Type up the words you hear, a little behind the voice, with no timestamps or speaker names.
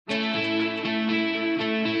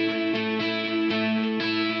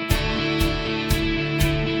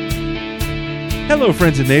Hello,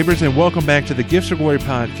 friends and neighbors, and welcome back to the Gifts of Glory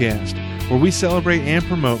podcast, where we celebrate and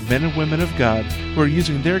promote men and women of God who are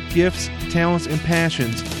using their gifts, talents, and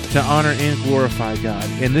passions to honor and glorify God.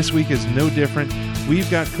 And this week is no different.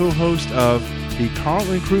 We've got co-host of the Carl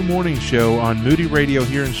and Crew Morning Show on Moody Radio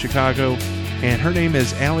here in Chicago, and her name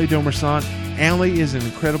is Allie Domerson. Allie is an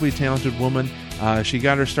incredibly talented woman. She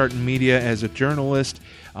got her start in media as a journalist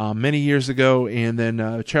many years ago, and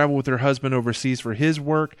then traveled with her husband overseas for his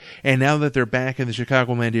work. And now that they're back in the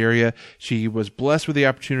Chicagoland area, she was blessed with the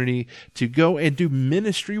opportunity to go and do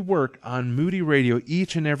ministry work on Moody Radio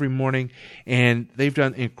each and every morning. And they've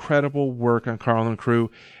done incredible work on Carl and Crew.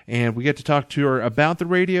 And we get to talk to her about the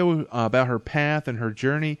radio, about her path and her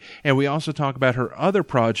journey. And we also talk about her other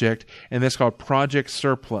project, and that's called Project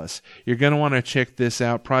Surplus. You're going to want to check this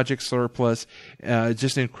out, Project Surplus.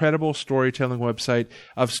 Just an incredible storytelling website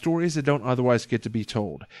of stories that don't otherwise get to be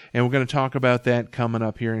told. And we're going to talk about that coming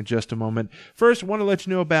up here in just a moment. First, I want to let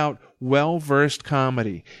you know about Well-Versed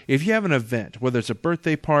Comedy. If you have an event, whether it's a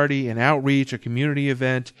birthday party, an outreach, a community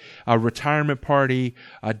event, a retirement party,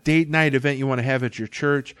 a date night event you want to have at your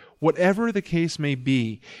church, whatever the case may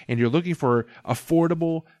be, and you're looking for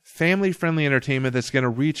affordable, family-friendly entertainment that's going to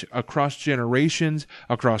reach across generations,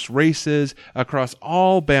 across races, across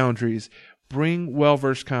all boundaries, bring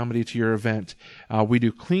Well-Versed Comedy to your event. We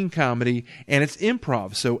do clean comedy, and it's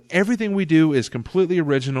improv, so everything we do is completely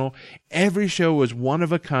original. Every show is one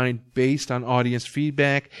of a kind based on audience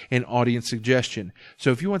feedback and audience suggestion.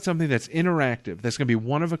 So if you want something that's interactive, that's going to be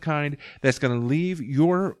one of a kind, that's going to leave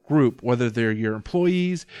your group, whether they're your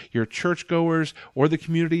employees, your churchgoers, or the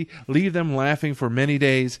community, leave them laughing for many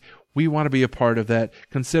days, we want to be a part of that.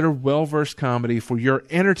 Consider Well-Versed Comedy for your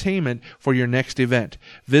entertainment for your next event.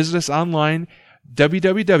 Visit us online,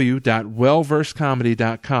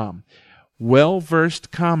 www.wellversedcomedy.com,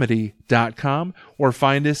 wellversedcomedy.com, or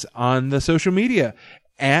find us on the social media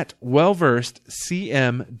at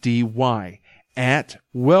wellversedcmdy, at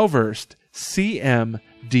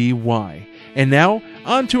wellversedcmdy. And now,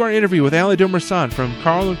 on to our interview with Allie Domerson from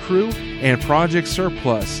Carl and Crew and Project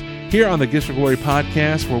Surplus, here on the Gifts of Glory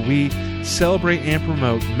podcast, where we celebrate and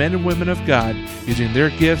promote men and women of God using their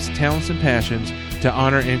gifts, talents, and passions to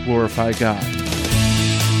honor and glorify God.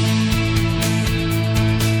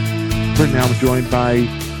 We're now joined by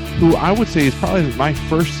who I would say is probably my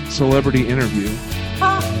first celebrity interview.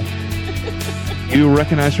 You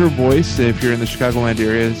recognize her voice if you're in the Chicagoland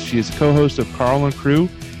area. She is co-host of Carl and Crew,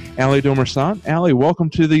 Allie Domerson. Allie, welcome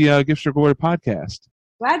to the Gifts of Glory podcast.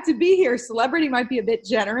 Glad to be here. Celebrity might be a bit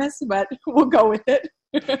generous, but we'll go with it.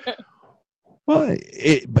 Well,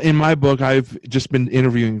 in my book, I've just been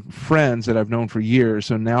interviewing friends that I've known for years,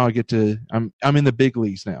 so now I get to. I'm in the big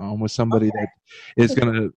leagues now. I'm with somebody that is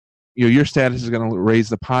going to. Your status is going to raise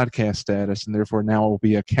the podcast status, and therefore now I'll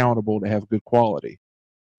be accountable to have good quality.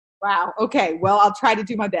 Wow. Okay. Well, I'll try to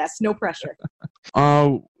do my best. No pressure.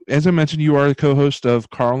 As I mentioned, you are the co-host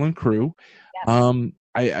of Carl and Crew. Yes.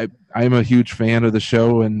 I'm a huge fan of the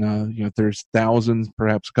show, and there's thousands,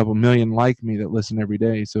 perhaps a couple million like me that listen every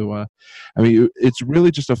day. So, it's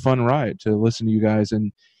really just a fun ride to listen to you guys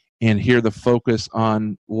and hear the focus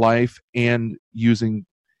on life and using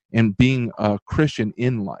and being a Christian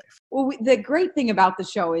in life. Well, the great thing about the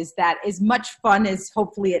show is that as much fun as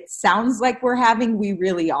hopefully it sounds like we're having, we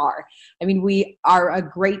really are. I mean, we are a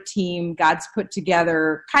great team. God's put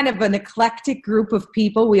together kind of an eclectic group of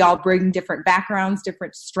people. We all bring different backgrounds,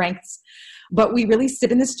 different strengths, but we really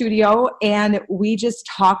sit in the studio and we just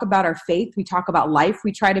talk about our faith. We talk about life.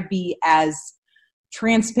 We try to be as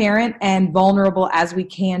transparent and vulnerable as we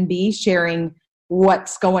can be, sharing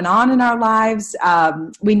what's going on in our lives.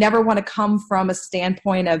 We never want to come from a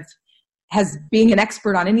standpoint of being an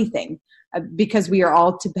expert on anything, because we are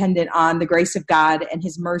all dependent on the grace of God and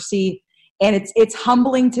His mercy. And it's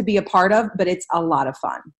humbling to be a part of, but it's a lot of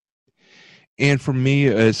fun. And for me,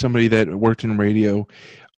 as somebody that worked in radio,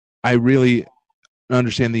 I really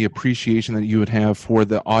understand the appreciation that you would have for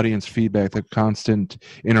the audience feedback, the constant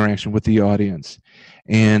interaction with the audience.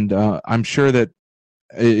 And I'm sure that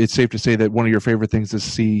it's safe to say that one of your favorite things is to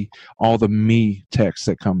see all the me texts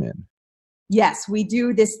that come in. Yes, we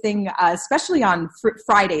do this thing, especially on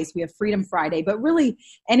Fridays. We have Freedom Friday, but really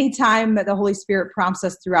anytime that the Holy Spirit prompts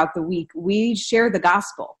us throughout the week, we share the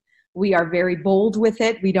gospel. We are very bold with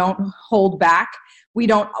it. We don't hold back.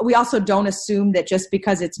 We also don't assume that just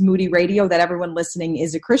because it's Moody Radio that everyone listening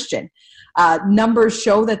is a Christian. Numbers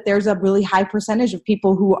show that there's a really high percentage of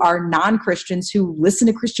people who are non-Christians who listen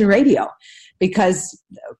to Christian radio. because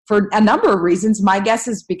for a number of reasons. My guess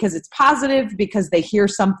is because it's positive, because they hear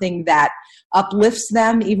something that uplifts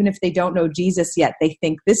them, even if they don't know Jesus yet. They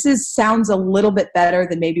think sounds a little bit better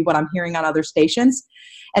than maybe what I'm hearing on other stations.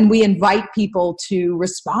 And we invite people to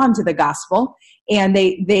respond to the gospel, and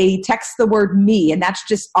they text the word me, and that's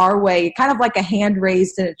just our way, kind of like a hand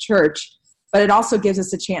raised in a church, but it also gives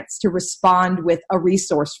us a chance to respond with a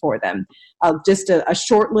resource for them, just a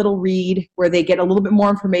short little read where they get a little bit more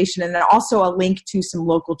information, and then also a link to some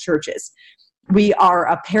local churches. We are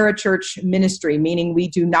a parachurch ministry, meaning we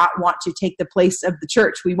do not want to take the place of the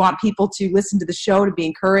church. We want people to listen to the show to be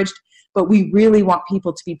encouraged, but we really want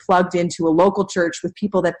people to be plugged into a local church with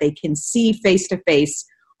people that they can see face to face,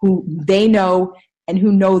 who they know and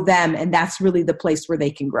who know them, and that's really the place where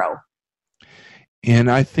they can grow.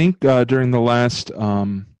 And I think during the last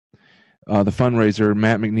the fundraiser,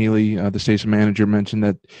 Matt McNeely, the station manager, mentioned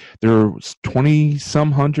that there were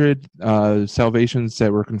 20-some hundred salvations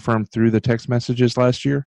that were confirmed through the text messages last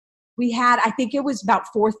year. We had, I think it was about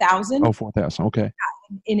 4,000. Oh, 4,000. Okay.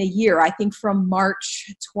 In a year, I think from March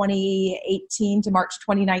 2018 to March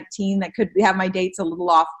 2019. We have my dates a little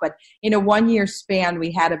off, but in a 1-year span,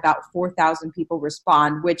 we had about 4,000 people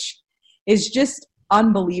respond, which is just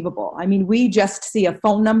unbelievable. I mean, we just see a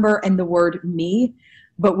phone number and the word me,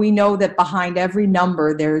 but we know that behind every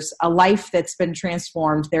number, there's a life that's been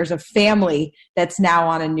transformed. There's a family that's now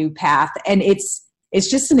on a new path. And it's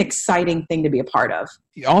just an exciting thing to be a part of.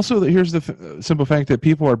 Also, here's the simple fact that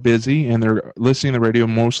people are busy and they're listening to the radio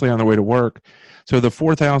mostly on their way to work. So the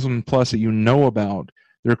 4,000 plus that you know about,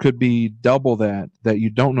 there could be double that you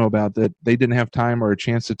don't know about, that they didn't have time or a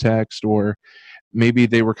chance to text, or maybe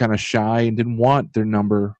they were kind of shy and didn't want their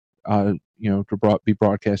number to be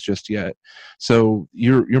broadcast just yet. So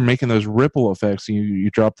you're making those ripple effects. You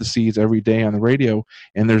drop the seeds every day on the radio,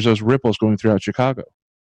 and there's those ripples going throughout Chicago.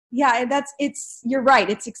 Yeah, you're right.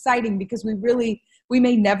 It's exciting because we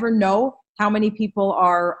may never know how many people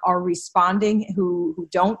are responding who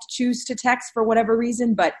don't choose to text for whatever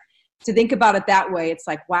reason. But to think about it that way, it's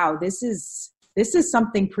like, wow, this is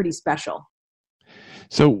something pretty special.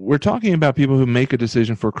 So we're talking about people who make a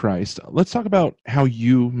decision for Christ. Let's talk about how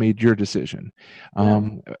you made your decision.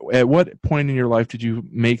 At what point in your life did you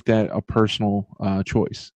make that a personal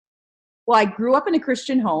choice? Well, I grew up in a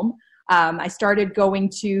Christian home. I started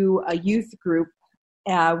going to a youth group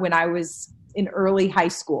when I was in early high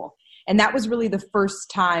school. And that was really the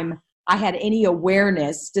first time I had any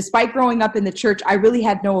awareness. Despite growing up in the church, I really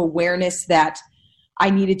had no awareness that I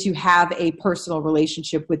needed to have a personal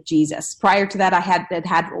relationship with Jesus. Prior to that, I had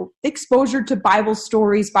exposure to Bible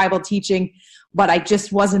stories, Bible teaching, but I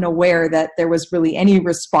just wasn't aware that there was really any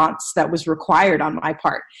response that was required on my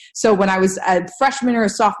part. So when I was a freshman or a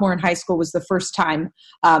sophomore in high school was the first time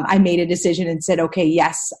I made a decision and said, okay,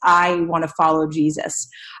 yes, I want to follow Jesus.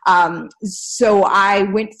 So I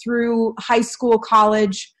went through high school,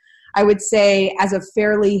 college, I would say as a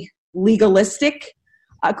fairly legalistic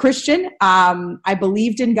Christian. I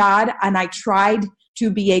believed in God, and I tried to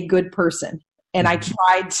be a good person. And I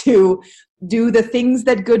tried to do the things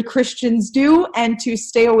that good Christians do and to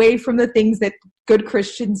stay away from the things that good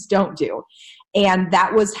Christians don't do. And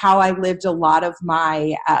that was how I lived a lot of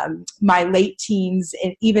my my late teens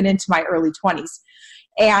and even into my early 20s.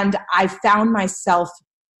 And I found myself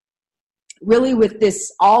really with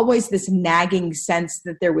always this nagging sense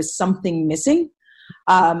that there was something missing.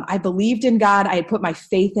 I believed in God. I had put my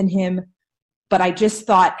faith in him, but I just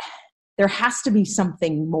thought there has to be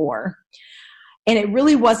something more. And it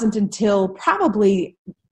really wasn't until probably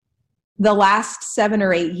the last 7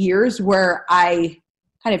 or 8 years where I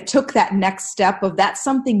kind of took that next step of that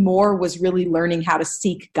something more was really learning how to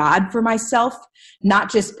seek God for myself,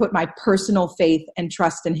 not just put my personal faith and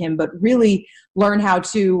trust in him, but really learn how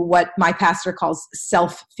to what my pastor calls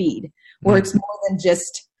self-feed, where it's more than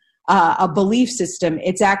just a belief system.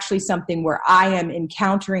 It's actually something where I am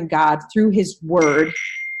encountering God through his word.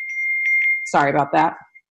 Sorry about that.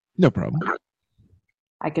 No problem.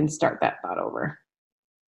 I can start that thought over.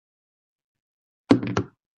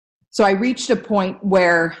 So I reached a point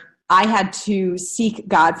where I had to seek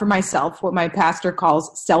God for myself, what my pastor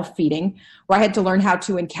calls self-feeding, where I had to learn how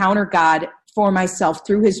to encounter God for myself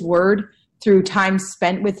through his word, through time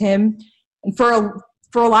spent with him. And for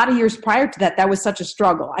a lot of years prior to that, that was such a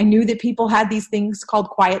struggle. I knew that people had these things called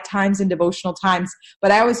quiet times and devotional times,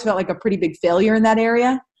 but I always felt like a pretty big failure in that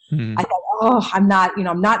area. I thought, I'm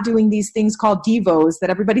not doing these things called devos that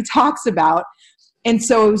everybody talks about. And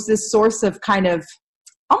so it was this source of kind of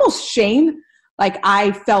almost shame. Like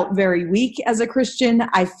I felt very weak as a Christian.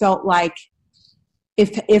 I felt like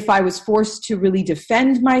if I was forced to really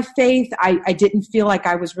defend my faith, I didn't feel like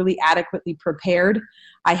I was really adequately prepared.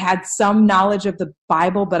 I had some knowledge of the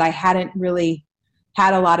Bible, but I hadn't really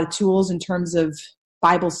had a lot of tools in terms of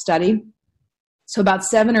Bible study. So about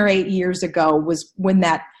 7 or 8 years ago was when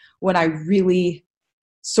I really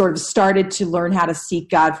sort of started to learn how to seek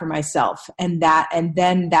God for myself. And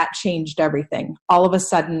then that changed everything. All of a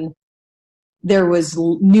sudden, there was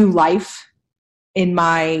new life in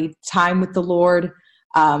my time with the Lord.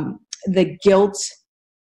 The guilt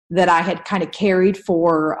that I had kind of carried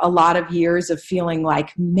for a lot of years of feeling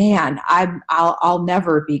like, man, I'll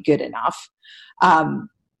never be good enough.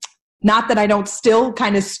 Not that I don't still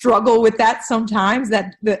kind of struggle with that sometimes,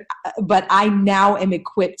 but I now am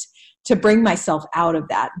equipped to bring myself out of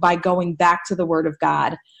that by going back to the Word of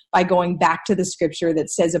God, by going back to the scripture that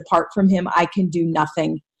says, apart from him, I can do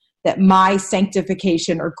nothing, that my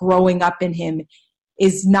sanctification or growing up in him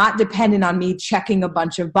is not dependent on me checking a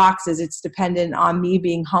bunch of boxes. It's dependent on me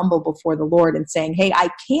being humble before the Lord and saying, hey, I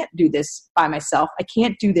can't do this by myself. I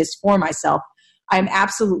can't do this for myself. I'm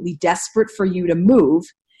absolutely desperate for you to move,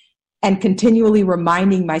 and continually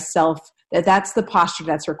reminding myself that that's the posture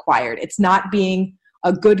that's required. It's not being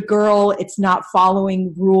a good girl. It's not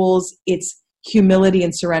following rules. It's humility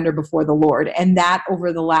and surrender before the Lord. And that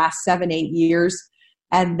over the last 7, 8 years,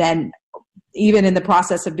 and then even in the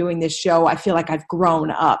process of doing this show, I feel like I've grown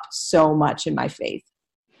up so much in my faith.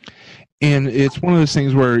 And it's one of those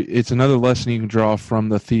things where it's another lesson you can draw from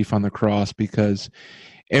the thief on the cross, because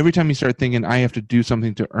every time you start thinking, I have to do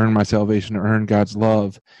something to earn my salvation, to earn God's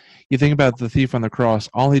love, you think about the thief on the cross.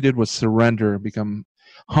 All he did was surrender, become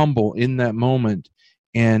humble in that moment,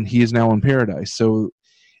 and he is now in paradise. So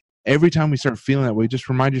every time we start feeling that way, just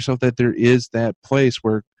remind yourself that there is that place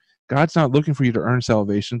where God's not looking for you to earn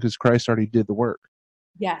salvation, because Christ already did the work.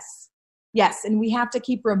 Yes. And we have to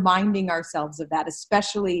keep reminding ourselves of that,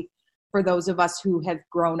 especially for those of us who have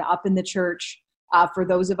grown up in the church, for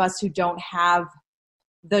those of us who don't have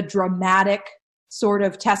the dramatic sort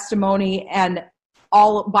of testimony. And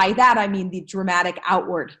all by that, I mean the dramatic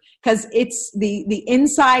outward, because it's the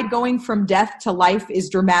inside going from death to life is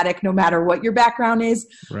dramatic no matter what your background is.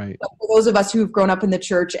 Right. But for those of us who have grown up in the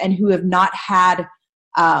church and who have not had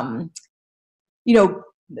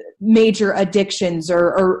major addictions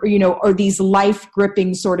or these life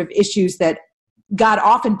gripping sort of issues that God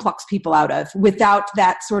often plucks people out of without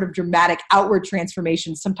that sort of dramatic outward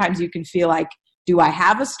transformation. Sometimes you can feel like, do I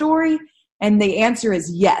have a story? And the answer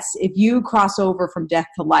is yes. If you cross over from death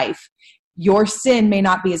to life, your sin may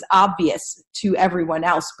not be as obvious to everyone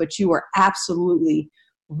else, but you are absolutely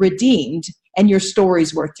redeemed and your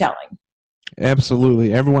story's worth telling.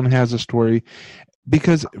 Absolutely. Everyone has a story.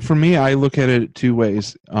 Because for me, I look at it 2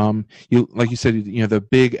 ways. Like you said, the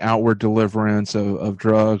big outward deliverance of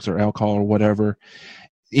drugs or alcohol or whatever.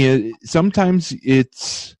 Sometimes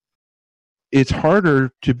it's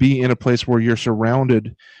harder to be in a place where you're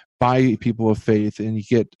surrounded by people of faith, and you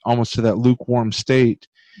get almost to that lukewarm state,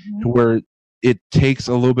 mm-hmm. where it takes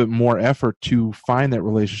a little bit more effort to find that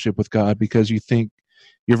relationship with God, because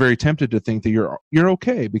you're very tempted to think that you're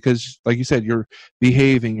okay because, like you said, you're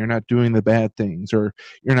behaving, you're not doing the bad things, or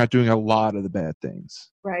you're not doing a lot of the bad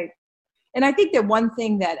things. Right. And I think that one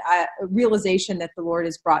thing that a realization that the Lord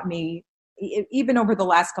has brought me, even over the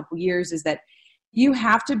last couple of years, is that you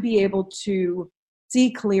have to be able to see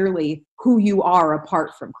clearly who you are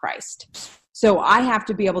apart from Christ. So I have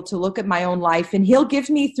to be able to look at my own life, and he'll give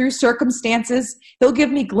me, through circumstances, he'll give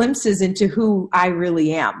me glimpses into who I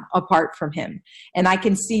really am apart from him. And I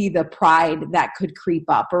can see the pride that could creep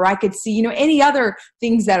up, or I could see, any other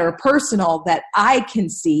things that are personal that I can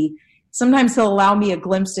see. Sometimes he'll allow me a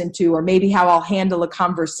glimpse into, or maybe how I'll handle a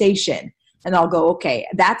conversation. And I'll go, okay,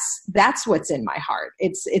 that's what's in my heart.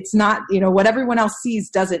 It's not, what everyone else sees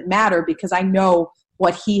doesn't matter, because I know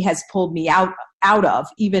what he has pulled me out of,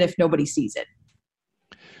 even if nobody sees it.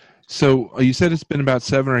 So you said it's been about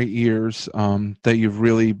 7 or 8 years that you've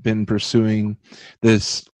really been pursuing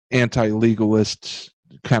this anti-legalist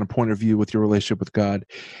kind of point of view with your relationship with God.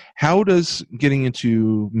 How does getting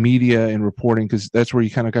into media and reporting, because that's where you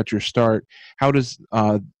kind of got your start, how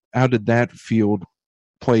did that field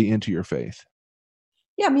play into your faith?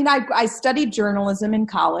 Yeah, I studied journalism in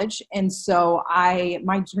college, and so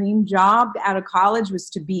my dream job out of college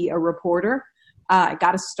was to be a reporter. I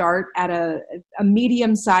got to start at a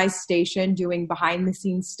medium-sized station doing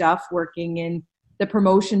behind-the-scenes stuff, working in the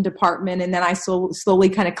promotion department, and then I slowly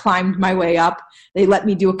kind of climbed my way up. They let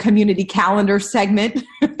me do a community calendar segment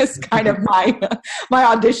as kind of my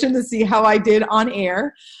audition to see how I did on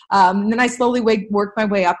air. And then I slowly worked my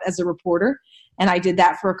way up as a reporter, and I did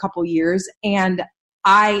that for a couple years, and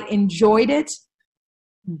I enjoyed it,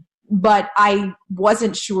 but I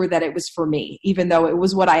wasn't sure that it was for me, even though it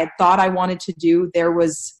was what I had thought I wanted to do.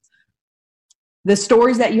 The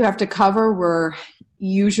stories that you have to cover were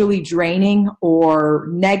usually draining or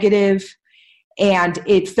negative, and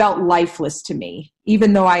it felt lifeless to me.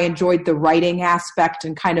 Even though I enjoyed the writing aspect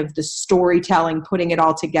and kind of the storytelling, putting it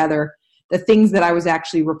all together, the things that I was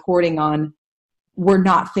actually reporting on were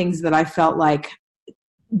not things that I felt like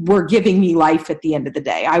were giving me life at the end of the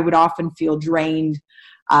day. I would often feel drained.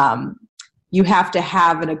 You have to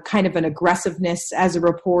have a kind of an aggressiveness as a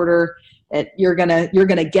reporter. You're gonna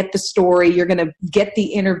get the story. You're gonna get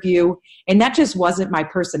the interview, and that just wasn't my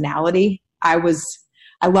personality. I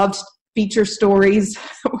loved feature stories.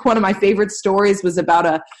 One of my favorite stories was about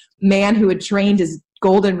a man who had trained his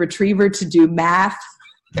golden retriever to do math.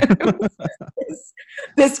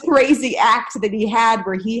 this crazy act that he had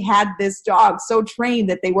where he had this dog so trained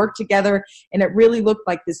that they worked together, and it really looked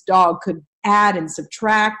like this dog could add and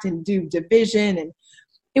subtract and do division, and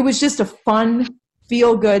it was just a fun,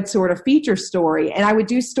 feel-good sort of feature story. And I would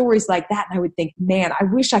do stories like that, and I would think, man, I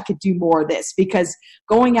wish I could do more of this, because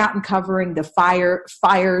going out and covering the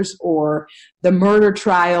fires or the murder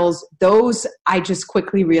trials, those I just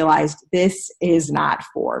quickly realized this is not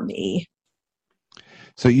for me.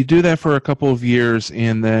 So you do that for a couple of years,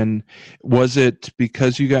 and then was it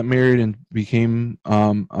because you got married and became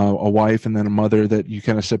a wife and then a mother that you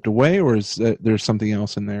kind of stepped away, or is there's something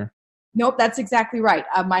else in there? Nope, that's exactly right.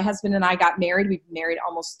 My husband and I got married. We've been married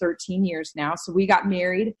almost 13 years now. So we got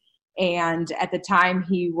married, and at the time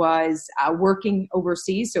he was working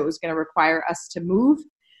overseas, so it was going to require us to move.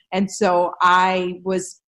 And so I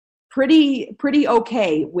was pretty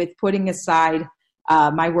okay with putting aside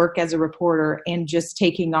my work as a reporter and just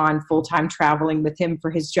taking on full-time traveling with him for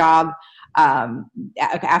his job.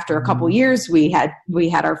 After a couple years, we had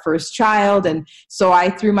our first child. And so I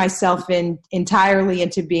threw myself entirely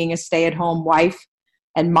into being a stay-at-home wife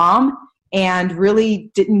and mom, and really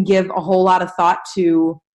didn't give a whole lot of thought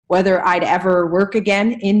to whether I'd ever work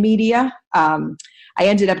again in media. I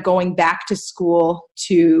ended up going back to school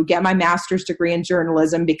to get my master's degree in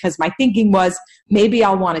journalism, because my thinking was maybe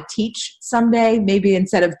I'll want to teach someday. Maybe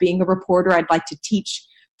instead of being a reporter, I'd like to teach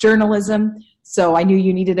journalism. So I knew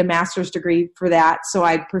you needed a master's degree for that. So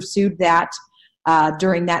I pursued that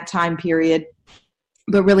during that time period,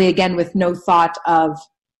 but really, again, with no thought of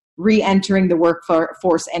re-entering the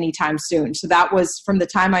workforce anytime soon. So that was from the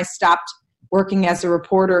time I stopped working as a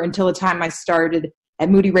reporter until the time I started at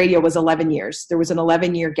Moody Radio was 11 years. There was an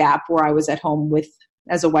 11-year gap where I was at home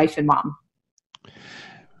as a wife and mom.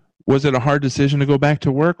 Was it a hard decision to go back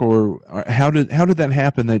to work, or how did that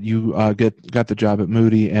happen that you got the job at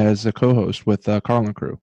Moody as a co-host with Carl and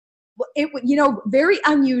crew? Well, it very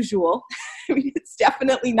unusual. I mean, it's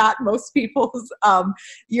definitely not most people's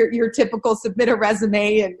your typical submit a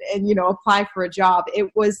resume and apply for a job.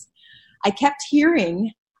 I kept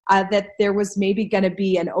hearing that there was maybe going to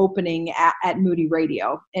be an opening at Moody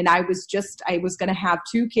Radio. And I was going to have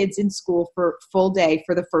 2 kids in school for full day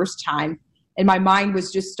for the first time. And my mind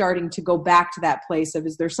was just starting to go back to that place of,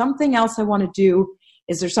 is there something else I want to do?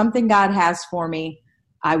 Is there something God has for me?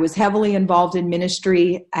 I was heavily involved in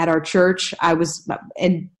ministry at our church. I was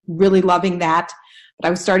really loving that. But I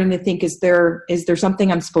was starting to think, is there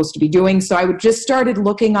something I'm supposed to be doing? So I just started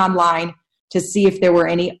looking online to see if there were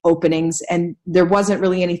any openings, and there wasn't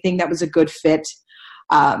really anything that was a good fit.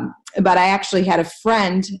 But I actually had a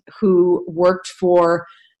friend who worked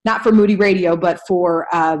not for Moody Radio, but for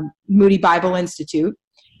Moody Bible Institute.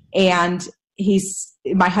 And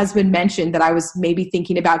my husband mentioned that I was maybe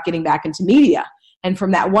thinking about getting back into media. And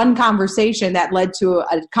from that one conversation, that led to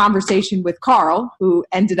a conversation with Carl, who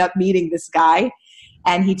ended up meeting this guy.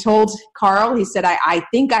 And he told Carl, he said, I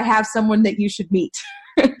think I have someone that you should meet.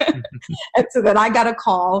 And so then I got a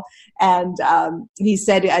call, and he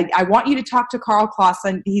said, I want you to talk to Carl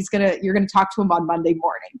Clausen. You're going to talk to him on Monday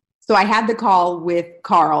morning. So I had the call with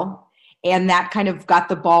Carl, and that kind of got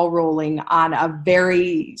the ball rolling on a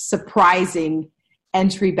very surprising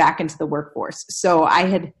entry back into the workforce. So I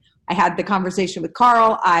had the conversation with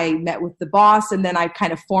Carl. I met with the boss, and then I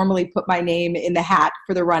kind of formally put my name in the hat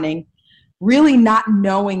for the running, really not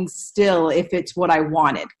knowing still if it's what I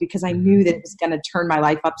wanted, because I knew that it was going to turn my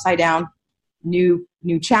life upside down. New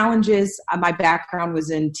challenges. My background was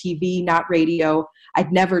in TV, not radio.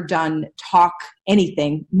 I'd never done talk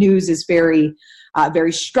anything. News is very,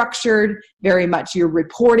 very structured, very much you're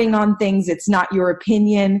reporting on things. It's not your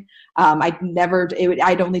opinion.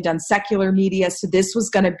 I'd only done secular media. So this was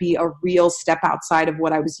going to be a real step outside of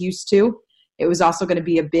what I was used to. It was also going to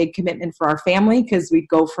be a big commitment for our family, because we'd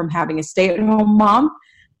go from having a stay-at-home mom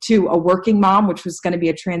to a working mom, which was going to be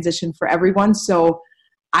a transition for everyone. So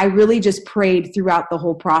I really just prayed throughout the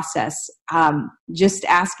whole process, just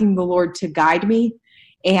asking the Lord to guide me.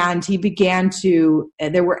 And he began to,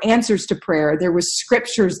 there were answers to prayer. There was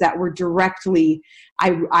scriptures that were directly,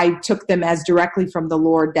 I took them as directly from the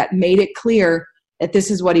Lord that made it clear that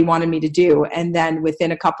this is what he wanted me to do. And then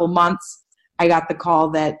within a couple months, I got the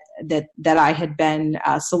call that I had been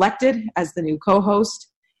selected as the new co-host,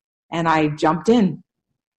 and I jumped in.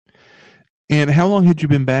 And how long had you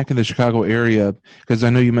been back in the Chicago area? Because I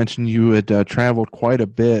know you mentioned you had traveled quite a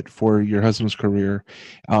bit for your husband's career.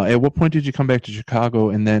 At what point did you come back to Chicago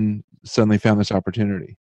and then suddenly found this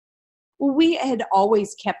opportunity? Well, we had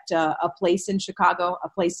always kept a place in Chicago, a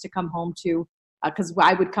place to come home to, because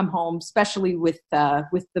I would come home, especially with the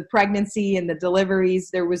pregnancy and the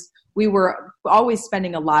deliveries. We were always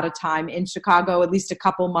spending a lot of time in Chicago, at least a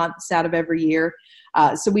couple months out of every year.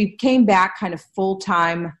 So we came back kind of full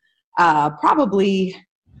time. Probably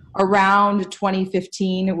around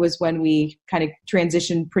 2015 was when we kind of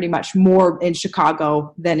transitioned pretty much more in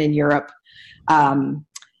Chicago than in Europe.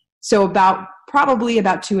 So probably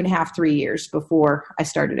about 2.5, 3 years before I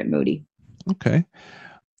started at Moody. Okay.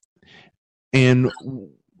 And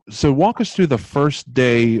so walk us through the first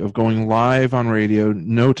day of going live on radio,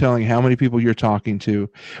 no telling how many people you're talking to.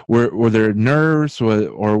 Were there nerves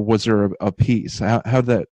or was there a peace? How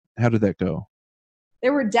did that go?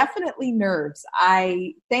 There were definitely nerves.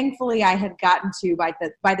 Thankfully I had gotten to,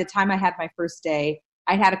 by the time I had my first day,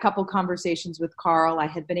 I had a couple conversations with Carl. I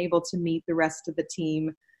had been able to meet the rest of the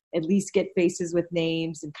team, at least get faces with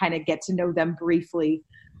names and kind of get to know them briefly.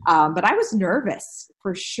 But I was nervous,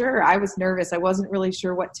 for sure. I was nervous. I wasn't really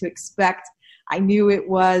sure what to expect. I knew it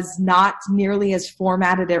was not nearly as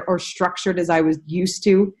formatted or structured as I was used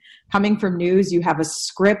to. Coming from news, you have a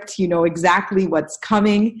script, you know exactly what's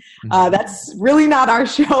coming. That's really not our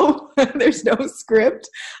show. There's no script.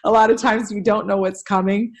 A lot of times we don't know what's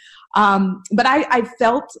coming. But I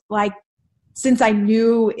felt like, since I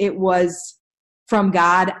knew it was from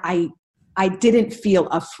God, I didn't feel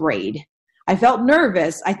afraid. I felt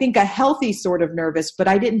nervous. I think a healthy sort of nervous, but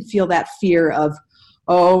I didn't feel that fear of,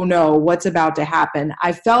 oh no, what's about to happen.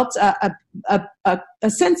 I felt a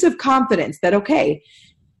sense of confidence that, okay,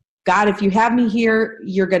 God, if you have me here,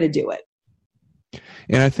 you're going to do it.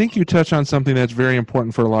 And I think you touch on something that's very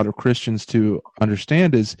important for a lot of Christians to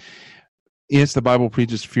understand is, yes, the Bible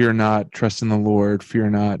preaches fear not, trust in the Lord,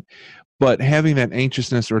 fear not. But having that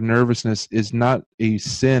anxiousness or nervousness is not a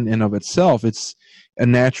sin in of itself. It's a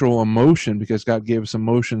natural emotion because God gave us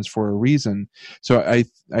emotions for a reason. So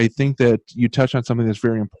I think that you touch on something that's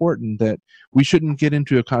very important, that we shouldn't get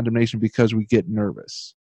into a condemnation because we get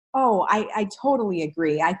nervous. Oh, I totally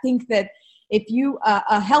agree. I think that if you,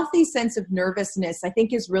 a healthy sense of nervousness, I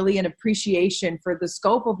think is really an appreciation for the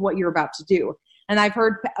scope of what you're about to do. And I've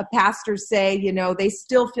heard pastors say, they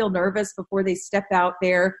still feel nervous before they step out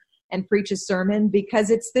there and preach a sermon, because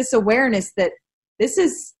it's this awareness that this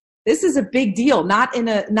is a big deal, not in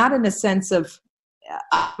a sense of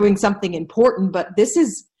doing something important, but this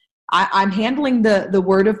is, I'm handling the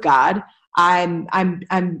word of God. I'm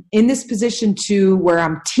in this position too where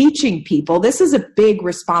I'm teaching people. This is a big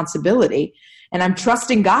responsibility, and I'm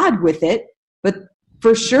trusting God with it. But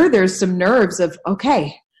for sure, there's some nerves of,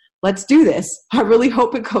 okay, let's do this. I really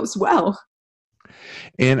hope it goes well.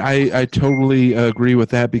 And I totally agree with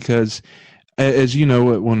that, because as you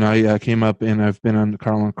know, when I came up, and I've been on the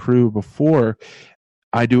Carl and Crew before,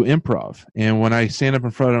 I do improv. And when I stand up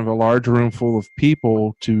in front of a large room full of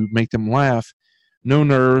people to make them laugh, no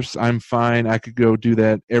nerves, I'm fine. I could go do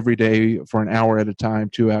that every day for an hour at a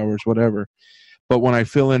time, 2 hours, whatever. But when I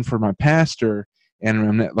fill in for my pastor,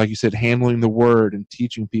 and I'm, like you said, handling the word and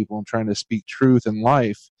teaching people and trying to speak truth in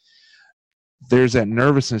life, there's that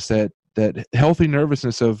nervousness, that healthy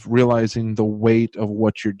nervousness of realizing the weight of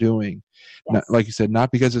what you're doing. Yes. Not, like you said,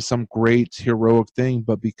 not because it's some great heroic thing,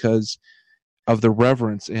 but because of the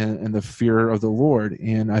reverence and the fear of the Lord.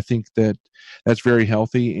 And I think that that's very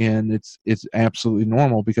healthy, and it's absolutely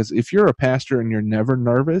normal, because if you're a pastor and you're never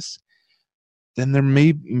nervous, then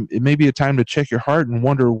it may be a time to check your heart and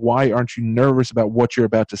wonder, why aren't you nervous about what you're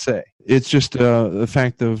about to say? It's just the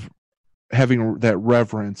fact of having that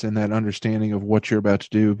reverence and that understanding of what you're about to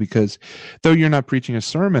do, because though you're not preaching a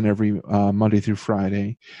sermon every Monday through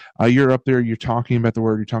Friday, you're up there, you're talking about the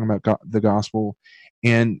word, you're talking about the gospel.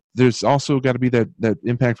 And there's also got to be that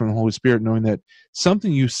impact from the Holy Spirit, knowing that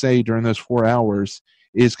something you say during those 4 hours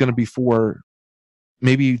is going to be for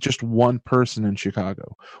maybe just one person in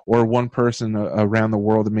Chicago, or one person around the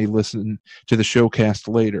world that may listen to the showcast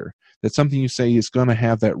later. That something you say is going to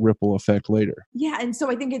have that ripple effect later. Yeah, and so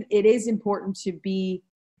I think it is important to be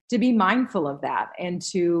mindful of that, and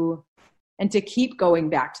to and to keep going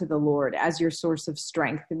back to the Lord as your source of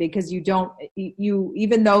strength, because you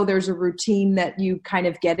even though there's a routine that you kind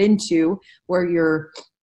of get into where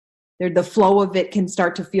the flow of it can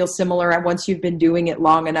start to feel similar once you've been doing it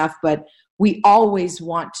long enough, but we always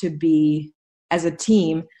want to be, as a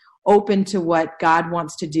team, open to what God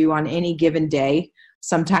wants to do on any given day.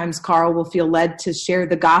 Sometimes Carl will feel led to share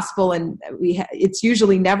the gospel, and it's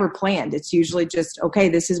usually never planned. It's usually just, okay,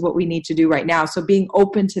 this is what we need to do right now. So being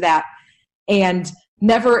open to that and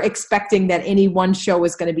never expecting that any one show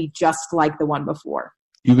is going to be just like the one before.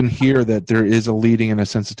 You can hear that there is a leading and a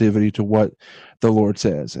sensitivity to what the Lord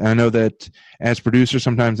says. And I know that as producers,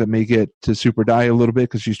 sometimes that may get to super die a little bit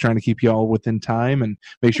because she's trying to keep you all within time and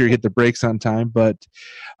make sure you hit the breaks on time. But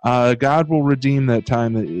God will redeem that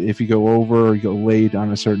time if you go over or you go late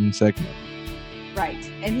on a certain segment. Right.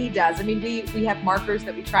 And he does. I mean, we have markers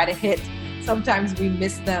that we try to hit. Sometimes we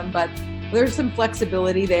miss them, but there's some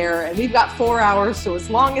flexibility there. And we've got 4 hours. So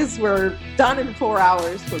as long as we're done in 4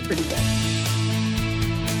 hours, we're pretty good.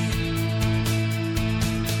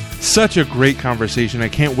 Such a great conversation. I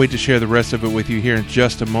can't wait to share the rest of it with you here in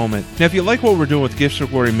just a moment. Now, if you like what we're doing with Gifts for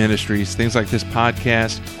Glory Ministries, things like this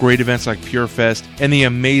podcast, great events like Pure Fest, and the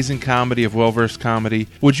amazing comedy of Well-Versed Comedy,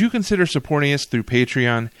 would you consider supporting us through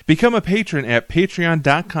Patreon? Become a patron at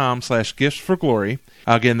patreon.com/giftsforglory.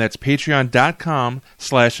 Again, that's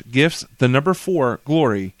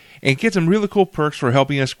patreon.com/gifts4glory. And get some really cool perks for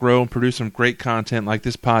helping us grow and produce some great content like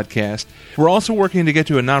this podcast. We're also working to get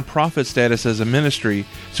to a nonprofit status as a ministry,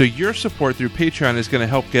 so your support through Patreon is going to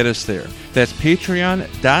help get us there. That's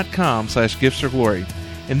patreon.com/giftsforglory.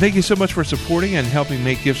 And thank you so much for supporting and helping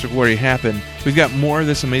make Gifts of Glory happen. We've got more of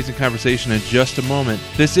this amazing conversation in just a moment.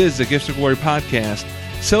 This is the Gifts of Glory podcast,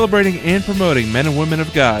 celebrating and promoting men and women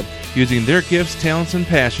of God using their gifts, talents, and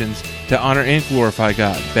passions to honor and glorify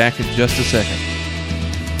God. Back in just a second.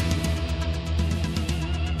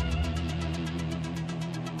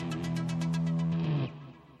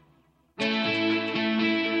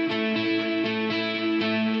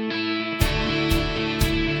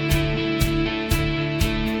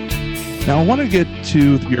 Now, I want to get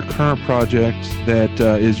to your current project that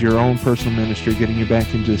is your own personal ministry, getting you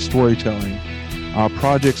back into storytelling,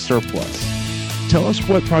 Project Surplus. Tell us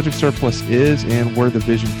what Project Surplus is and where the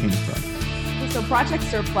vision came from. So Project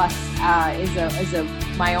Surplus is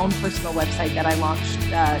my own personal website that I launched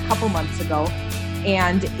a couple months ago,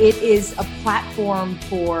 and it is a platform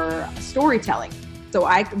for storytelling. So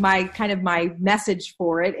my message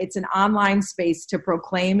for it, it's an online space to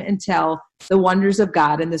proclaim and tell the wonders of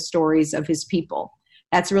God and the stories of his people.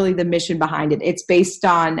 That's really the mission behind it. It's based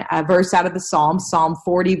on a verse out of the Psalms, Psalm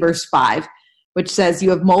 40, verse 5, which says,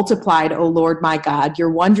 "You have multiplied, O Lord my God, your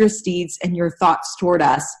wondrous deeds and your thoughts toward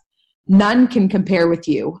us. None can compare with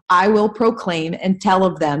you. I will proclaim and tell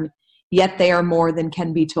of them, yet they are more than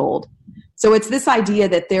can be told." So it's this idea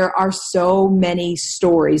that there are so many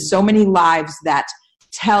stories, so many lives that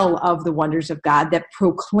tell of the wonders of God, that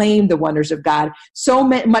proclaim the wonders of God, so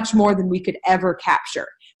much more than we could ever capture.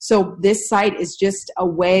 So this site is just a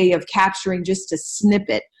way of capturing just a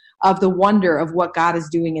snippet of the wonder of what God is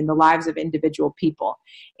doing in the lives of individual people.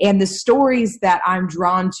 And the stories that I'm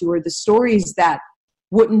drawn to are the stories that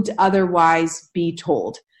wouldn't otherwise be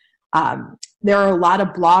told. There are a lot of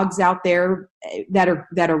blogs out there that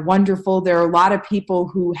are wonderful. There are a lot of people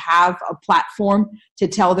who have a platform to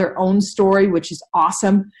tell their own story, which is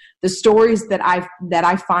awesome. The stories that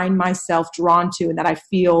I find myself drawn to and that I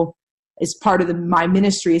feel is part of my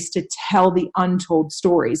ministry is to tell the untold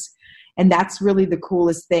stories. And that's really the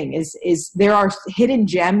coolest thing is there are hidden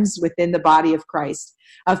gems within the body of Christ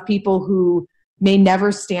of people who may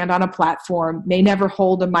never stand on a platform, may never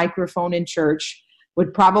hold a microphone in church,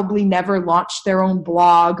 would probably never launch their own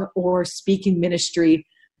blog or speaking ministry,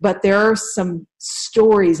 but there are some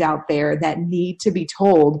stories out there that need to be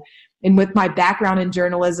told. And with my background in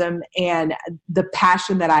journalism and the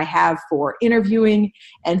passion that I have for interviewing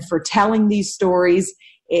and for telling these stories,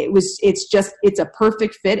 it's a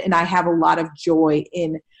perfect fit. And I have a lot of joy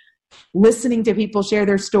in listening to people share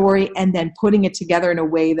their story and then putting it together in a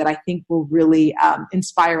way that I think will really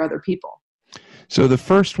inspire other people. So the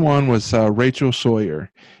first one was Rachel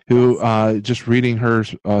Sawyer, who just reading her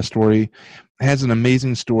story has an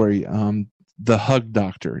amazing story. The Hug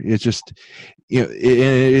Doctor. It's just,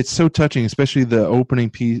 it's so touching, especially the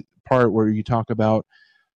opening part where you talk about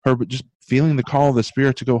her just feeling the call of the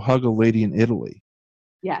Spirit to go hug a lady in Italy.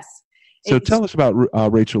 Yes. So tell us about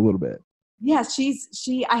Rachel a little bit. Yes,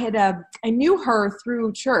 I knew her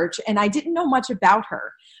through church, and I didn't know much about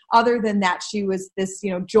her other than that she was this,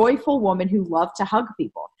 joyful woman who loved to hug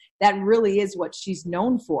people. that really is what she's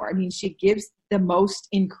known for. I mean, she gives the most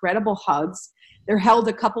incredible hugs. They're held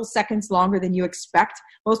a couple seconds longer than you expect.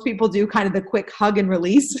 Most people do kind of the quick hug and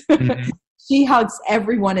release. Mm-hmm. She hugs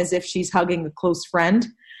everyone as if she's hugging a close friend.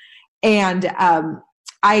 And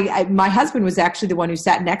my husband was actually the one who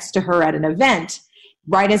sat next to her at an event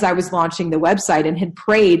right as I was launching the website and had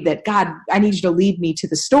prayed that, God, I need you to lead me to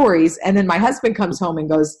the stories. And then my husband comes home and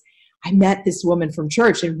goes, I met this woman from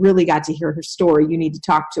church and really got to hear her story. You need to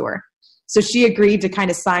talk to her. So she agreed to kind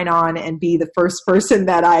of sign on and be the first person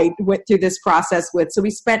that I went through this process with. So we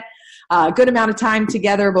spent a good amount of time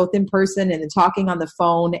together, both in person and then talking on the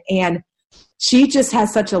phone. And she just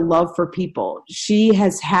has such a love for people. She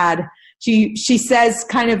says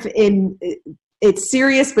kind of it's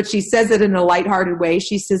serious, but she says it in a lighthearted way.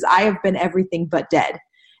 She says, I have been everything but dead.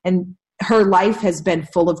 And her life has been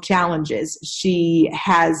full of challenges. She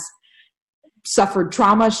has suffered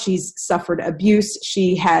trauma. She's suffered abuse.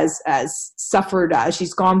 She has suffered,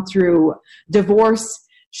 she's gone through divorce.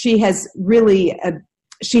 She has really,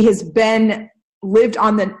 she's been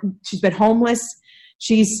homeless.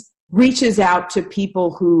 She's reaches out to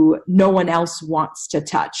people who no one else wants to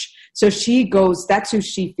touch. So that's who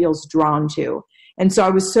she feels drawn to. And so I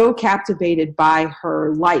was so captivated by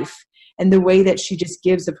her life and the way that she just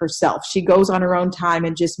gives of herself. She goes on her own time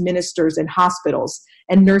and just ministers in hospitals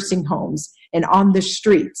and nursing homes and on the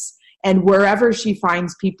streets. And wherever she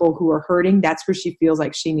finds people who are hurting, that's where she feels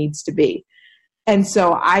like she needs to be. And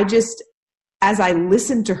so as I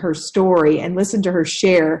listened to her story and listened to her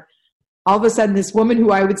share, all of a sudden this woman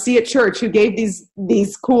who I would see at church who gave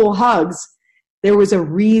these cool hugs, there was a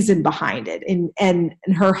reason behind it. And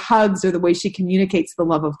her hugs are the way she communicates the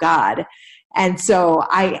love of God. And so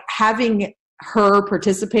having her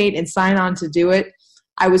participate and sign on to do it,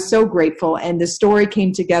 I was so grateful. And the story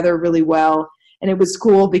came together really well. And it was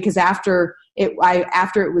cool because after it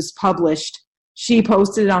was published, she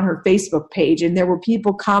posted it on her Facebook page, and there were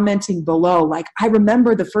people commenting below, like, I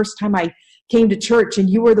remember the first time I came to church and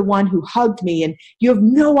you were the one who hugged me, and you have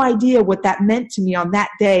no idea what that meant to me on that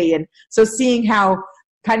day. And so seeing how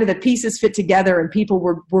kind of the pieces fit together and people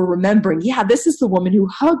were remembering, yeah, this is the woman who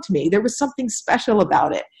hugged me. There was something special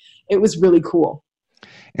about it. It was really cool.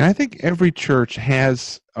 And I think every church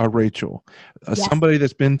has a Rachel, yes. Somebody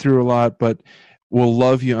that's been through a lot, but will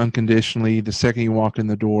love you unconditionally the second you walk in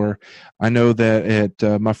the door. I know that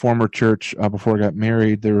at my former church, before I got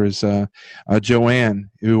married, there was Joanne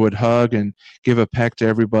who would hug and give a peck to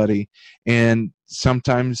everybody. And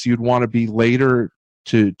sometimes you'd want to be later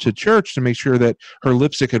to church to make sure that her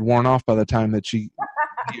lipstick had worn off by the time that you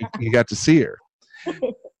got to see her.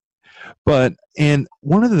 And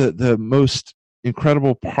one of the most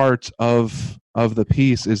incredible parts of the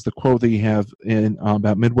piece is the quote that you have in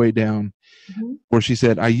about midway down, mm-hmm. where she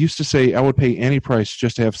said, I used to say I would pay any price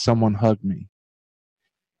just to have someone hug me.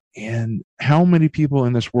 And how many people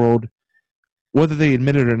in this world, whether they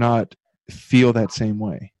admit it or not, feel that same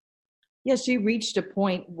way? Yeah, she reached a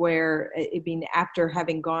point where, after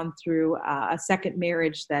having gone through a second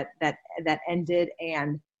marriage that ended,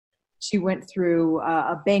 and she went through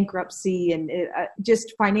a bankruptcy and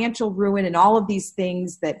just financial ruin and all of these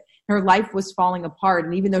things, that her life was falling apart.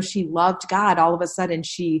 And even though she loved God, all of a sudden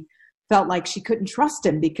she felt like she couldn't trust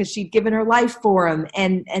him because she'd given her life for him.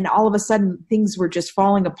 And all of a sudden things were just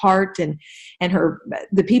falling apart, and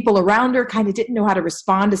the people around her kind of didn't know how to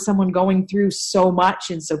respond to someone going through so much.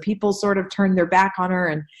 And so people sort of turned their back on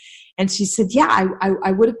her. And she said, yeah,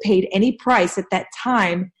 I would have paid any price at that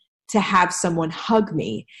time to have someone hug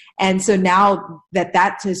me. And so now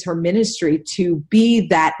that is her ministry, to be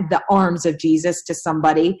the arms of Jesus to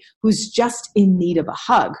somebody who's just in need of a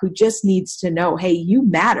hug, who just needs to know, hey, you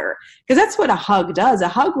matter. Because that's what a hug does. A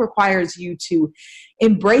hug requires you to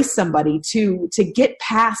embrace somebody, to get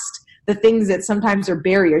past the things that sometimes are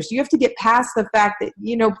barriers. You have to get past the fact that,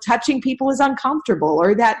 touching people is uncomfortable,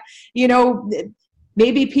 or that,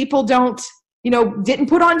 maybe people didn't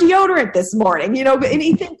put on deodorant this morning,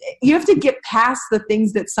 anything. You have to get past the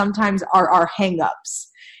things that sometimes are our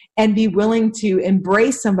hang-ups, and be willing to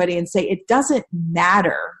embrace somebody and say, it doesn't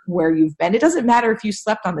matter where you've been. It doesn't matter if you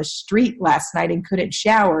slept on the street last night and couldn't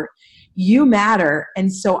shower. You matter.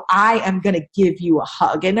 And so I am going to give you a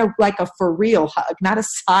hug, and like a for real hug, not a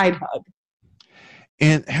side hug.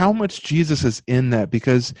 And how much Jesus is in that,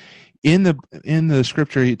 because in the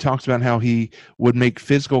scripture, he talks about how he would make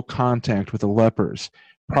physical contact with the lepers,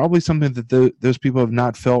 probably something that those people have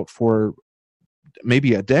not felt for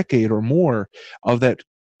maybe a decade or more, of that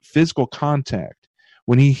physical contact.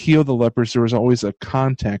 When he healed the lepers, there was always a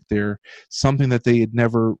contact there, something that they had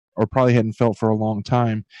never or probably hadn't felt for a long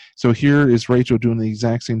time. So here is Rachel doing the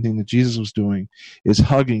exact same thing that Jesus was doing, is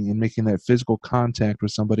hugging and making that physical contact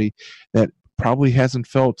with somebody that probably hasn't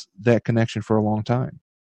felt that connection for a long time.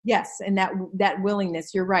 Yes, and that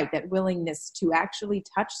willingness, you're right, that willingness to actually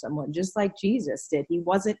touch someone, just like Jesus did. He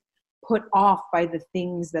wasn't put off by the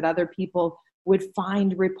things that other people would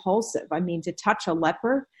find repulsive. I mean, to touch a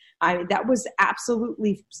leper, that was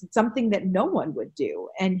absolutely something that no one would do.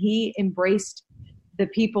 And he embraced the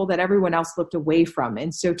people that everyone else looked away from.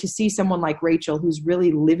 And so to see someone like Rachel, who's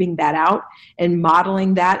really living that out and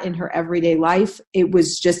modeling that in her everyday life, it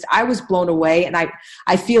was just, I was blown away. And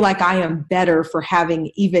I feel like I am better for having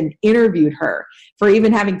even interviewed her, for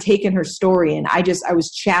even having taken her story. And I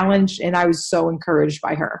was challenged, and I was so encouraged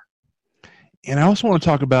by her. And I also want to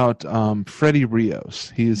talk about Freddie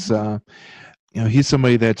Rios. He's he's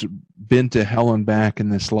somebody that's been to hell and back in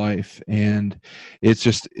this life, and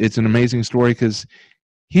it's an amazing story because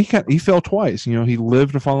he fell twice. He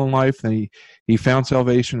lived a fallen life, then he found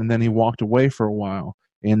salvation, and then he walked away for a while,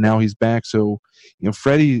 and now he's back. So,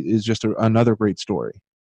 Freddie is just another great story.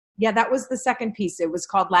 Yeah, that was the second piece. It was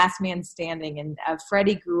called Last Man Standing, and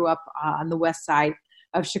Freddie grew up on the west side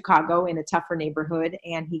of Chicago in a tougher neighborhood,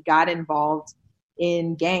 and he got involved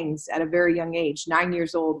in gangs at a very young age. 9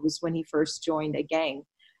 years old was when he first joined a gang.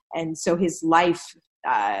 And so his life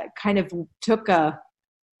kind of took a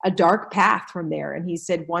dark path from there. And he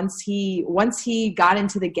said once he got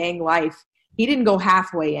into the gang life, he didn't go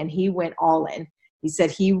halfway, and he went all in. He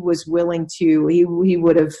said he was willing to, he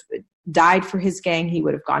would have died for his gang. He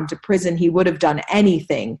would have gone to prison. He would have done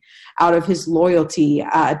anything out of his loyalty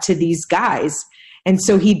to these guys. And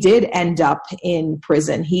so he did end up in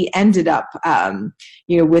prison. He ended up,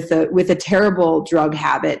 with a terrible drug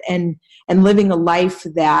habit and living a life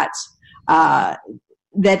that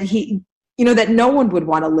he, that no one would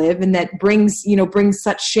want to live, and that brings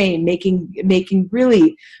such shame, making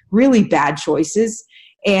really, really bad choices.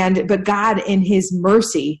 But God, in His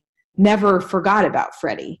mercy, never forgot about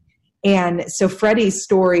Freddie. And so Freddie's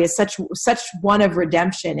story is such one of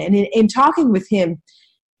redemption. And in talking with him,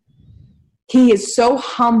 he is so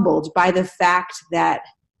humbled by the fact that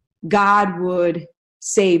God would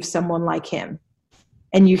save someone like him.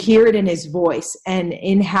 And you hear it in his voice and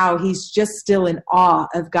in how he's just still in awe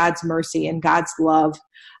of God's mercy and God's love.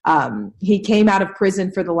 He came out of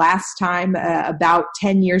prison for the last time about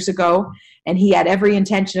 10 years ago, and he had every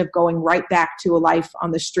intention of going right back to a life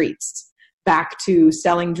on the streets, back to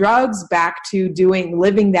selling drugs, back to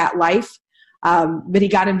living that life. But he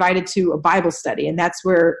got invited to a Bible study, and that's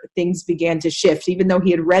where things began to shift. Even though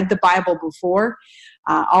he had read the Bible before,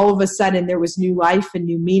 all of a sudden there was new life and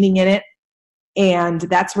new meaning in it. And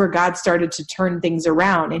that's where God started to turn things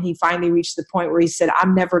around. And he finally reached the point where he said,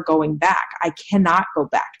 I'm never going back. I cannot go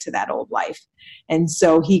back to that old life. And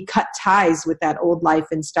so he cut ties with that old life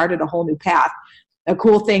and started a whole new path. A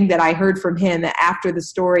cool thing that I heard from him after the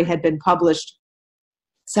story had been published,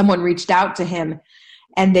 someone reached out to him,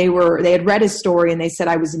 and they had read his story, and they said,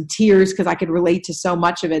 I was in tears because I could relate to so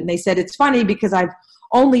much of it. And they said, it's funny because I've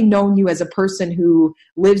only known you as a person who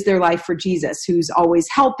lives their life for Jesus, who's always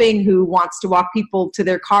helping, who wants to walk people to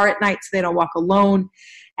their car at night so they don't walk alone.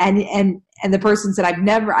 And the person said,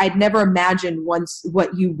 I'd never imagined what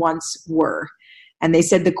you once were. And they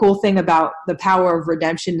said the cool thing about the power of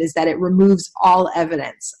redemption is that it removes all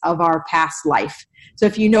evidence of our past life. So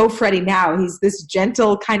if you know Freddie now, he's this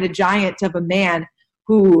gentle kind of giant of a man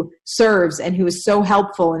who serves and who is so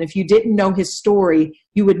helpful. And if you didn't know his story,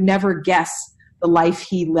 you would never guess the life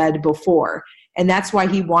he led before. And that's why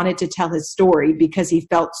he wanted to tell his story, because he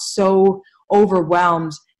felt so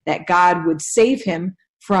overwhelmed that God would save him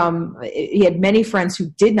from, he had many friends who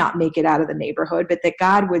did not make it out of the neighborhood, but that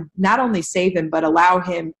God would not only save him, but allow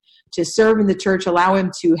him to serve in the church, allow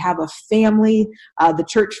him to have a family, the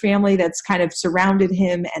church family that's kind of surrounded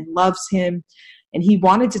him and loves him. And he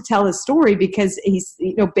wanted to tell his story because he's,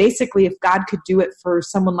 basically if God could do it for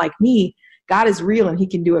someone like me, God is real and he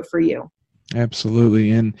can do it for you.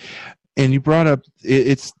 Absolutely. And you brought up,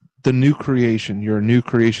 it's the new creation. You're a new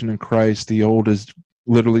creation in Christ. The old is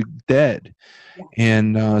literally dead. Yeah.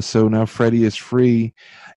 And so now Freddie is free.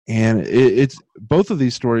 And it's both of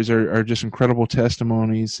these stories are just incredible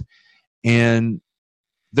testimonies. And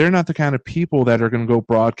they're not the kind of people that are going to go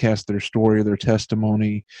broadcast their story or their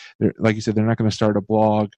testimony. Like you said, they're not going to start a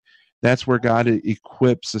blog. That's where God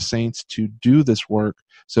equips the saints to do this work.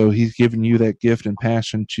 So he's given you that gift and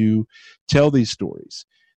passion to tell these stories.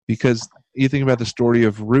 Because you think about the story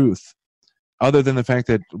of Ruth, other than the fact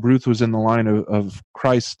that Ruth was in the line of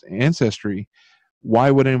Christ's ancestry, why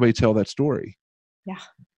would anybody tell that story? Yeah.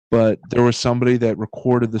 but there was somebody that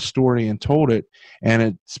recorded the story and told it, and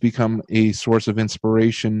it's become a source of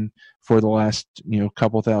inspiration for the last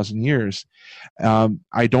couple thousand years.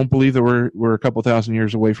 I don't believe that we're a couple thousand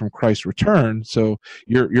years away from Christ's return, so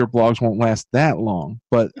your blogs won't last that long.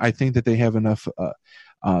 But I think that they have enough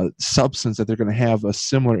substance that they're going to have a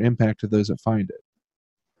similar impact to those that find it.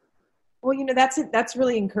 Well, that's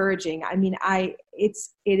really encouraging. I mean, it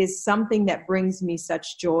is something that brings me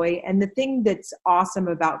such joy. And the thing that's awesome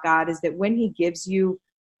about God is that when he gives you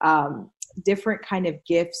different kind of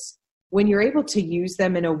gifts, when you're able to use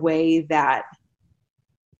them in a way that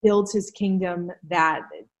builds his kingdom, that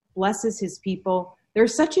blesses his people,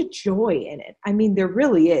 there's such a joy in it. I mean, there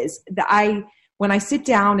really is. When I sit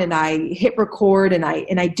down and I hit record and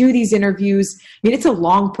I do these interviews, I mean, it's a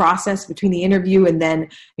long process between the interview and then,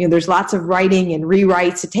 there's lots of writing and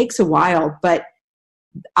rewrites. It takes a while, but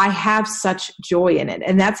I have such joy in it.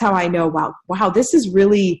 And that's how I know, wow, this is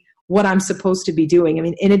really what I'm supposed to be doing. I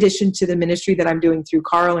mean, in addition to the ministry that I'm doing through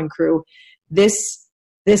Carl and Crew, this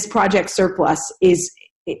Project Surplus is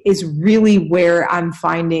really where I'm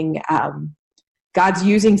finding, God's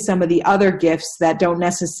using some of the other gifts that I don't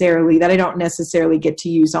necessarily get to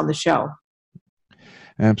use on the show.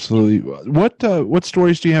 Absolutely. What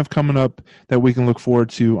stories do you have coming up that we can look forward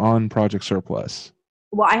to on Project Surplus?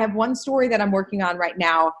 Well, I have one story that I'm working on right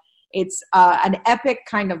now. It's an epic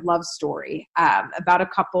kind of love story about a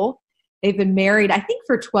couple. They've been married, I think,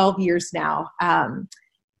 for 12 years now.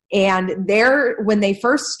 And when they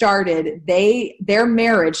first started, their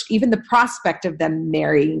marriage, even the prospect of them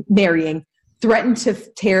marrying, threatened to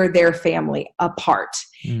tear their family apart.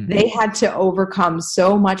 Mm-hmm. They had to overcome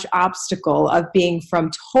so much obstacle of being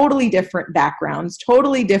from totally different backgrounds,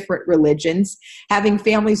 totally different religions, having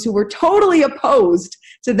families who were totally opposed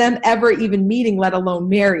to them ever even meeting, let alone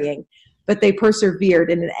marrying. But they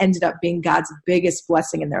persevered, and it ended up being God's biggest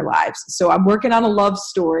blessing in their lives. So I'm working on a love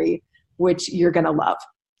story, which you're going to love.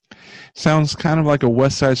 Sounds kind of like a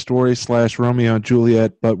West Side Story / Romeo and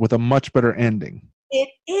Juliet, but with a much better ending. It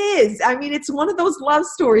is. I mean, it's one of those love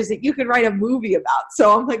stories that you could write a movie about.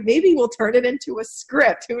 So I'm like, maybe we'll turn it into a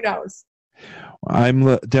script. Who knows?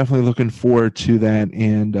 I'm definitely looking forward to that.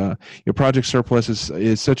 And your Project Surplus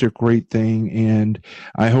is such a great thing. And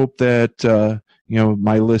I hope that,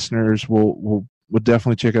 my listeners will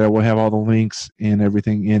definitely check it out. We'll have all the links and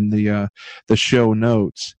everything in the show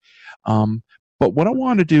notes. But what I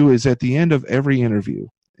want to do is at the end of every interview,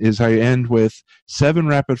 is I end with 7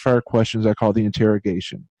 rapid-fire questions I call the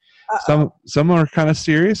interrogation. Some are kind of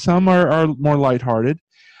serious, some are more lighthearted.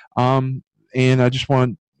 And I just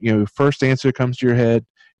want, first answer that comes to your head,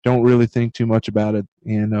 don't really think too much about it,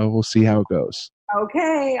 and we'll see how it goes.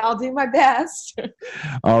 Okay, I'll do my best.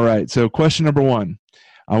 All right, so question number 1.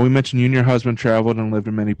 We mentioned you and your husband traveled and lived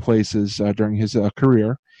in many places during his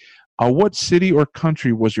career. What city or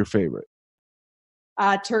country was your favorite?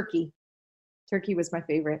 Turkey. Turkey was my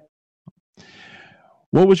favorite.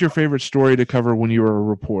 What was your favorite story to cover when you were a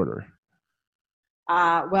reporter?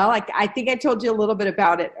 Well, I think I told you a little bit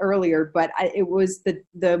about it earlier, but it was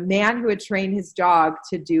the man who had trained his dog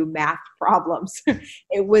to do math problems.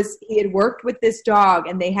 He had worked with this dog,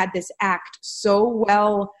 and they had this act so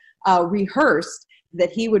well rehearsed that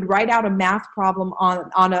he would write out a math problem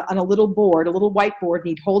on a little board, a little whiteboard, and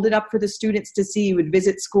he'd hold it up for the students to see. He would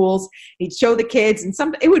visit schools, he'd show the kids, and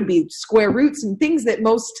it would be square roots and things that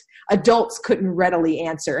most adults couldn't readily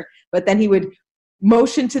answer. But then he would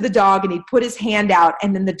motion to the dog, and he'd put his hand out,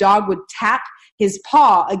 and then the dog would tap his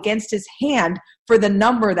paw against his hand for the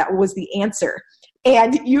number that was the answer.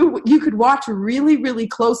 And you could watch really, really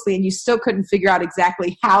closely, and you still couldn't figure out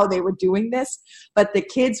exactly how they were doing this. But the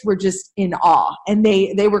kids were just in awe, and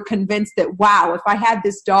they were convinced that, wow, if I had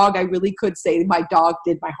this dog, I really could say my dog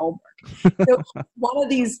did my homework. So one of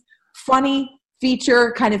these funny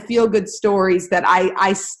feature kind of feel-good stories that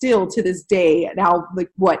I still, to this day, now,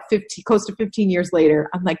 close to 15 years later,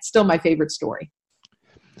 I'm like, still my favorite story.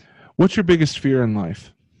 What's your biggest fear in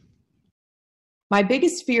life? My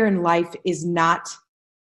biggest fear in life is not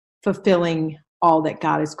fulfilling all that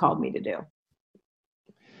God has called me to do.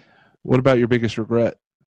 What about your biggest regret?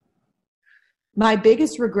 My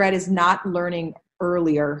biggest regret is not learning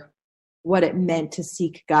earlier what it meant to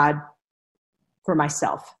seek God for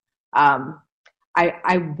myself.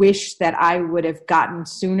 I wish that I would have gotten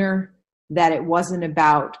sooner, that it wasn't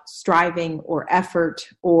about striving or effort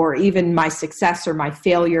or even my success or my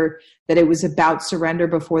failure, that it was about surrender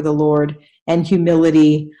before the Lord and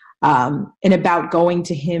humility, and about going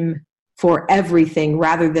to Him for everything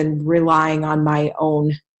rather than relying on my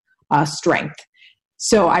own strength.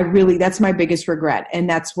 So that's my biggest regret. And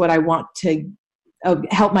that's what I want to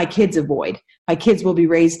help my kids avoid. My kids will be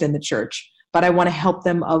raised in the church, but I want to help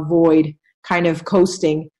them avoid kind of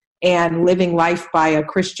coasting and living life by a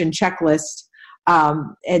Christian checklist,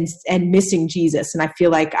 and missing Jesus. And I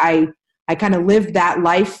feel like I kind of lived that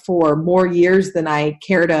life for more years than I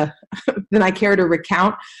care to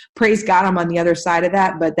recount. Praise God, I'm on the other side of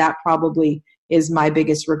that, but that probably is my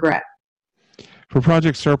biggest regret. For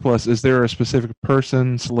Project Surplus, is there a specific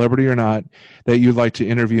person, celebrity or not, that you'd like to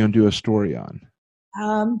interview and do a story on?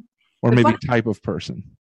 Or maybe type of person?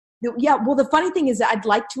 Yeah, well, the funny thing is I'd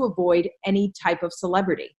like to avoid any type of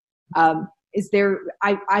celebrity.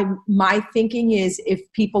 My thinking is if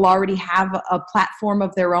people already have a platform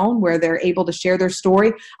of their own where they're able to share their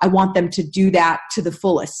story, I want them to do that to the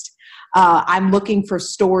fullest. I'm looking for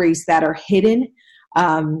stories that are hidden,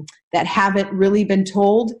 that haven't really been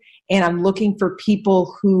told. And I'm looking for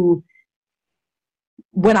people who,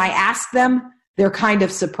 when I ask them, they're kind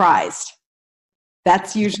of surprised.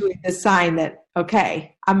 That's usually the sign that,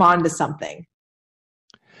 okay, I'm on to something.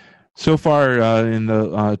 So far in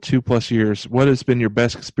the 2+ years, what has been your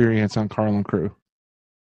best experience on Karl and Crew?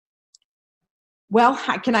 Well,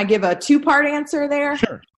 can I give a 2-part answer there?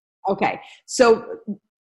 Sure. Okay. So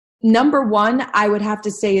number one, I would have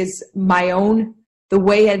to say is the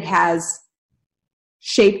way it has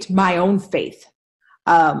shaped my own faith,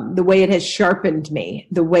 the way it has sharpened me,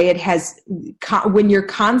 the way it has, when you're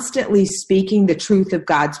constantly speaking the truth of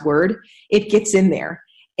God's word, it gets in there.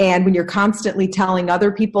 And when you're constantly telling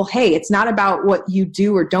other people, hey, it's not about what you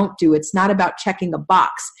do or don't do. It's not about checking a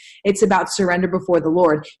box. It's about surrender before the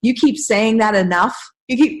Lord. You keep saying that enough.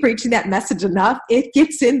 You keep preaching that message enough. It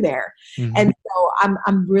gets in there. Mm-hmm. And so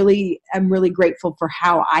I'm really grateful for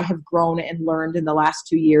how I have grown and learned in the last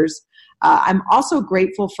 2 years. I'm also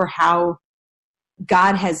grateful for how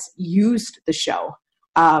God has used the show.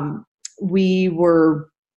 We were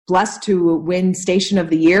blessed to win Station of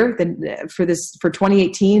the Year for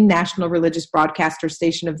 2018, National Religious Broadcaster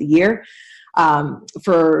Station of the Year,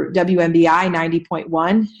 for WMBI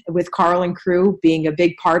 90.1, with Karl and Crew being a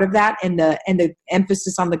big part of that, and the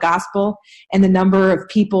emphasis on the gospel and the number of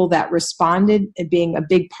people that responded and being a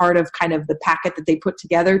big part of kind of the packet that they put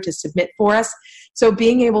together to submit for us. So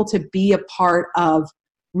being able to be a part of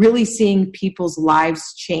really seeing people's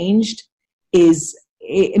lives changed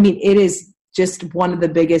it is just one of the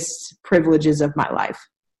biggest privileges of my life.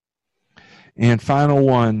 And final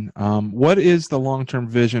one, what is the long-term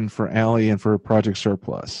vision for Allie and for Project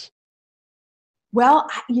Surplus? Well,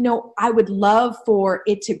 I would love for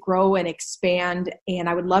it to grow and expand, and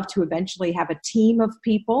I would love to eventually have a team of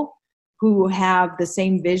people who have the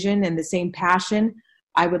same vision and the same passion.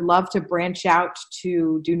 I would love to branch out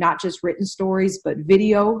to do not just written stories, but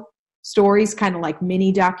video stories, kind of like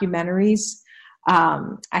mini documentaries.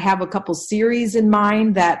 I have a couple series in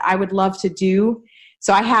mind that I would love to do.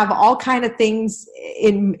 So I have all kind of things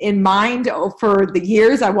in mind for the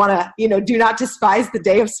years. I want to, do not despise the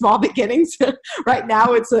day of small beginnings. Right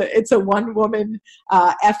now, it's a one-woman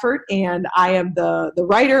effort, and I am the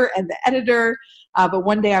writer and the editor. But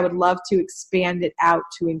one day I would love to expand it out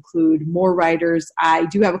to include more writers. I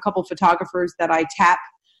do have a couple photographers that I tap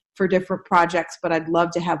for different projects, but I'd love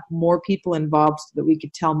to have more people involved so that we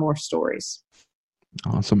could tell more stories.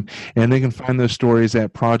 Awesome. And they can find those stories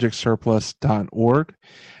at projectsurplus.org.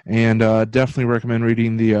 And definitely recommend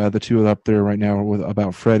reading the two up there right now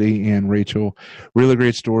about Freddie and Rachel. Really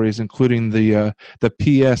great stories, including the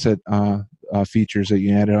PS features that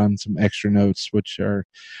you added on, some extra notes, which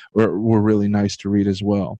were really nice to read as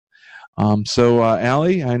well. So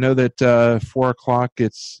Allie, I know that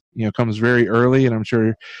 4:00 comes very early, and I'm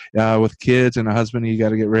sure with kids and a husband, you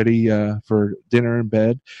got to get ready for dinner and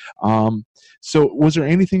bed. So was there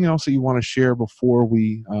anything else that you want to share before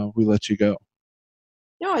we let you go?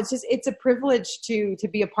 No, it's a privilege to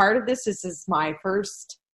be a part of this. This is my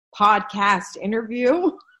first podcast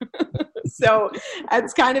interview. So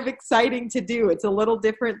it's kind of exciting to do. It's a little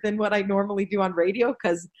different than what I normally do on radio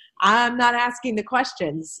because I'm not asking the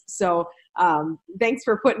questions. So thanks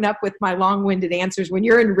for putting up with my long-winded answers. When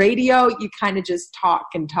you're in radio, you kind of just talk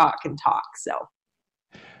and talk and talk. So.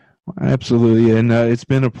 Absolutely, and it's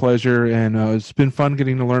been a pleasure, and it's been fun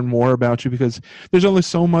getting to learn more about you because there's only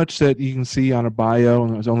so much that you can see on a bio,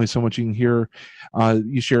 and there's only so much you can hear.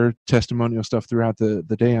 You share testimonial stuff throughout the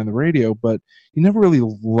day on the radio, but you never really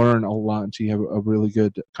learn a lot until you have a really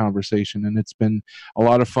good conversation, and it's been a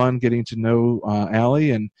lot of fun getting to know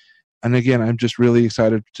Allie, and again, I'm just really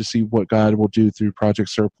excited to see what God will do through Project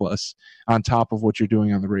Surplus on top of what you're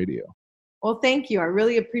doing on the radio. Well, thank you. I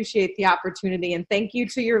really appreciate the opportunity, and thank you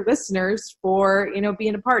to your listeners for,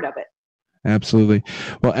 being a part of it. Absolutely.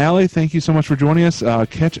 Well, Allie, thank you so much for joining us.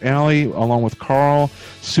 Catch Allie along with Carl,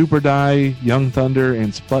 Super Die, Young Thunder,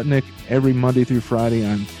 and Sputnik every Monday through Friday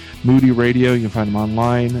on Moody Radio. You can find them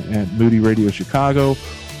online at Moody Radio Chicago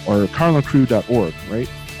or carlincrew.org, right?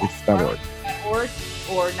 It's .org.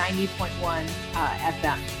 Or 90.1 FM.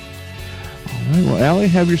 All right. Well, Allie,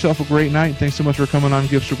 have yourself a great night. Thanks so much for coming on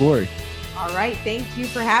Gifts of Glory. All right. Thank you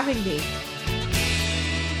for having me.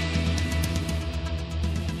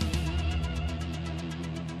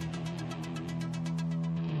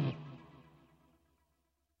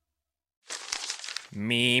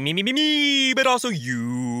 Me, but also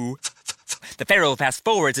you. The Pharaoh fast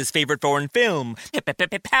forwards his favorite foreign film,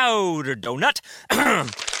 Powder Donut.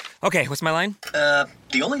 Okay, what's my line?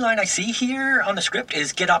 The only line I see here on the script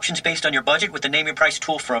is get options based on your budget with the Name Your Price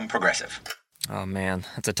tool from Progressive. Oh man,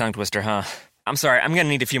 that's a tongue twister, huh? I'm sorry, I'm gonna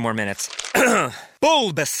need a few more minutes.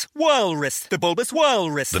 Bulbous Walrus, the Bulbous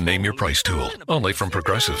Walrus. The Name Your Price tool, only from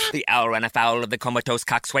Progressive. The owl ran afoul of the comatose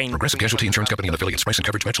coxswain. Progressive Casualty Insurance Company and affiliates. Price and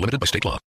coverage match limited by state law.